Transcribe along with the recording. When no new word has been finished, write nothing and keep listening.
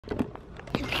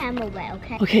camera way,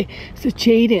 okay? Okay, so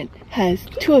Jaden has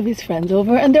 2 of his friends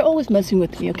over and they're always messing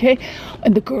with me, okay?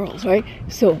 And the girls, right?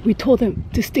 So we told them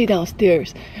to stay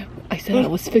downstairs. I said I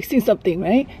was fixing something,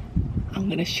 right? I'm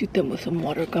gonna shoot them with some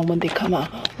water gun when they come out.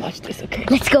 Watch this, okay?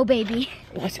 Let's go, baby.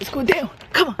 Watch this go down.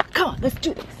 Come on, let's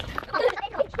do this.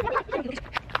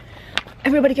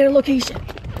 Everybody get a location.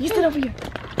 You sit over here.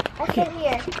 Okay.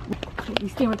 Here. Okay, you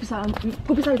stay right beside,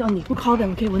 go beside Onni. We'll call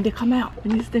them, okay, when they come out. We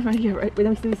need to stay right here, right? Wait,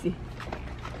 let me see.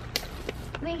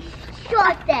 We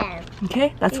shot them.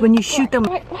 Okay, that's when you shoot them.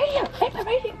 Right here,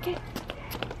 okay.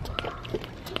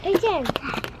 Hey, Jen.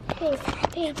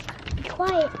 Hey, be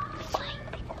quiet.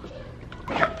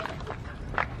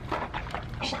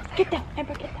 Get down,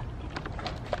 Amber, get down.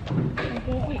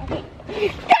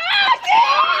 Okay.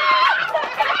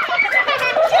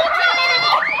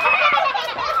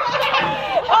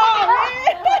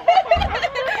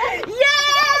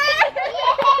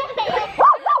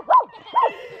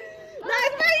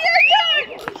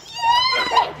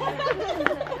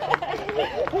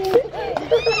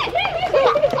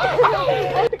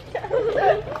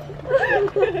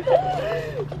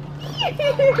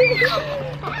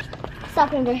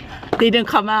 Stop, Amber. They didn't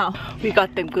come out. We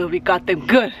got them good. We're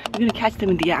gonna catch them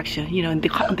in the action, you know, on the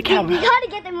camera. We gotta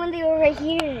get them when they were right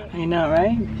here. I know,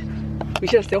 right? We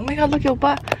should have said, oh my god, look your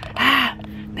butt. Ah,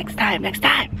 next time.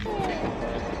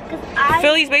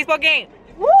 Phillies baseball game.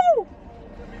 Woo!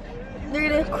 They're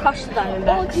gonna crush the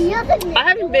Diamondbacks. I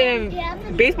haven't been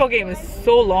in baseball game in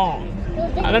so long.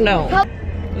 I don't know.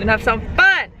 We're gonna have some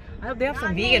fun. I hope they have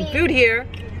some vegan food here.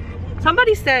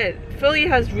 Somebody said Philly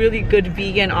has really good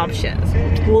vegan options.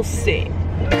 We'll see.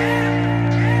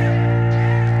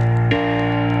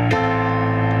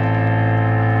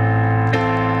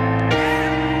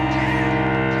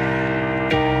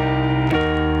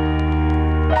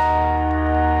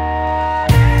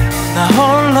 나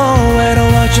홀로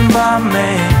외로워진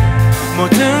밤에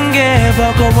모든 게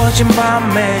버거워진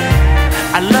밤에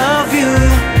I love you,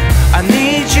 I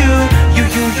need you, you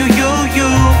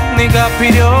네가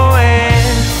필요해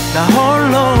나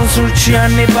홀로 술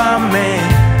취한 네 밤에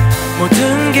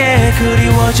모든 게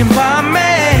그리워진 밤에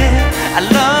I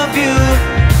love you,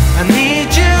 I need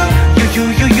you, you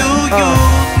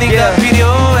네가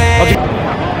필요해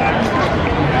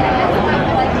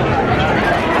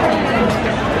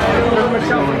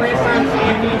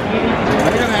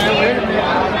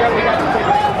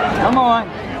Come on.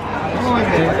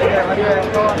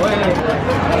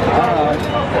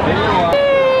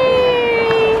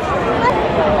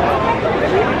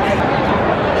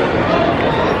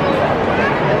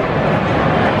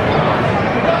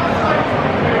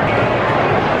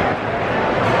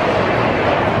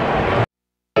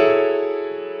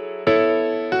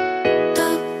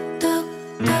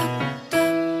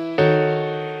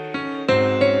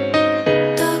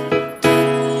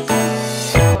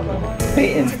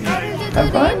 Peyton,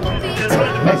 have fun.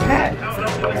 Nice hat.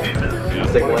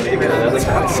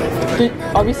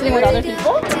 Are we sitting with other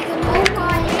people?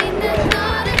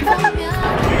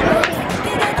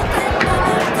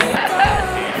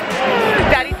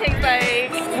 Daddy takes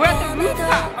like, we're at the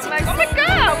rooftop. I'm like, oh my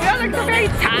god, we are like so very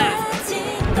tired.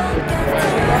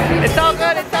 It's all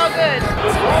good, it's all good.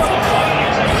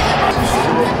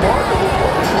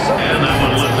 And that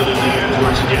one lifted in the air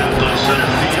towards the gap left center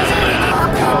field.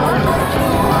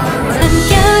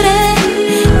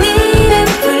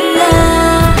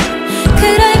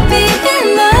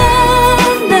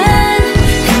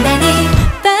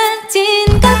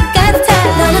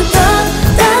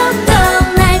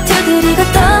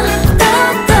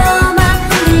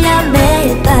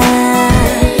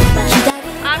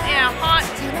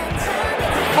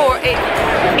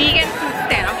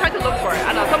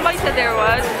 There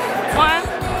was one.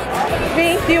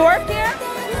 Do you work here?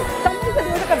 Somebody said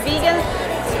there was like a vegan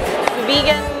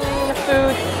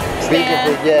food stand. Vegan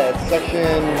food, yeah, it's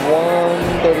section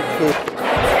 132.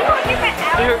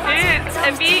 There is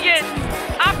a vegan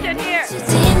option here.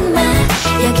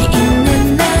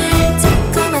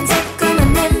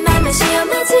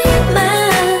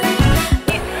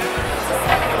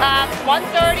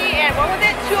 130 and what was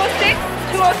it? 206?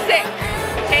 206.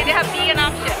 Okay, they have vegan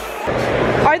option.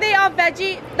 Are they all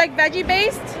veggie, like veggie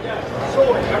based?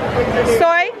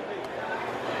 Soy?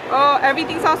 Oh,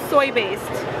 everything's all soy based.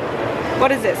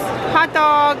 What is this? Hot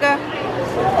dog.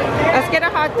 Let's get a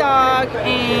hot dog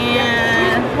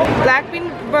and black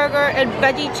bean burger and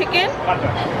veggie chicken.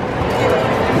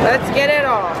 Let's get it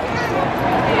all.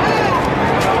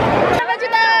 Veggie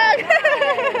dog!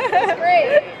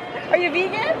 Great. Are you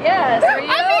vegan? Yes. Are you?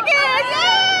 I'm vegan!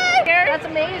 Yay! That's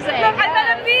amazing. Look, I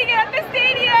got a vegan at the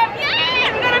stadium!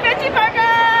 Yay! We got a veggie burger!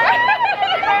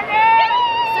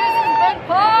 So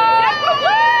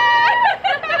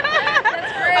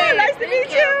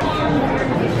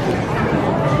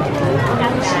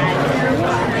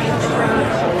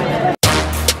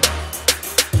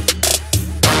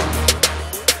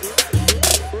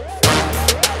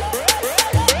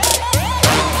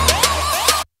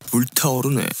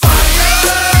불타오르네.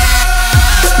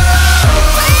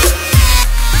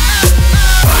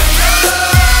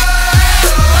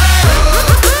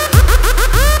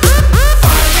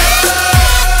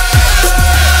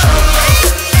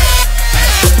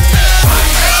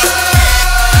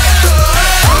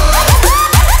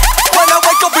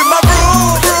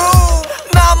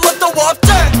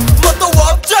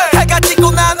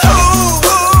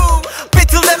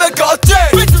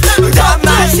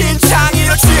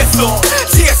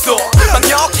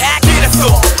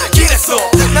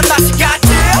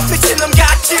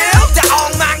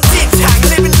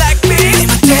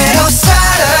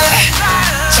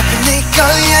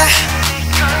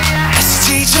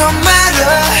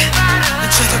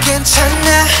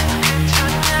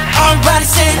 Everybody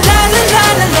say la la la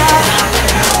la la,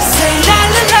 say la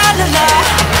la la la la.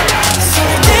 So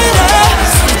get up,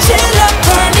 so chill up,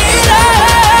 burn it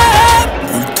up.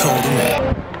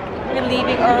 We're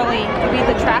leaving early to beat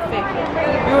the traffic.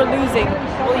 We were losing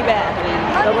really bad,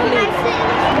 but we're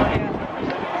leaving.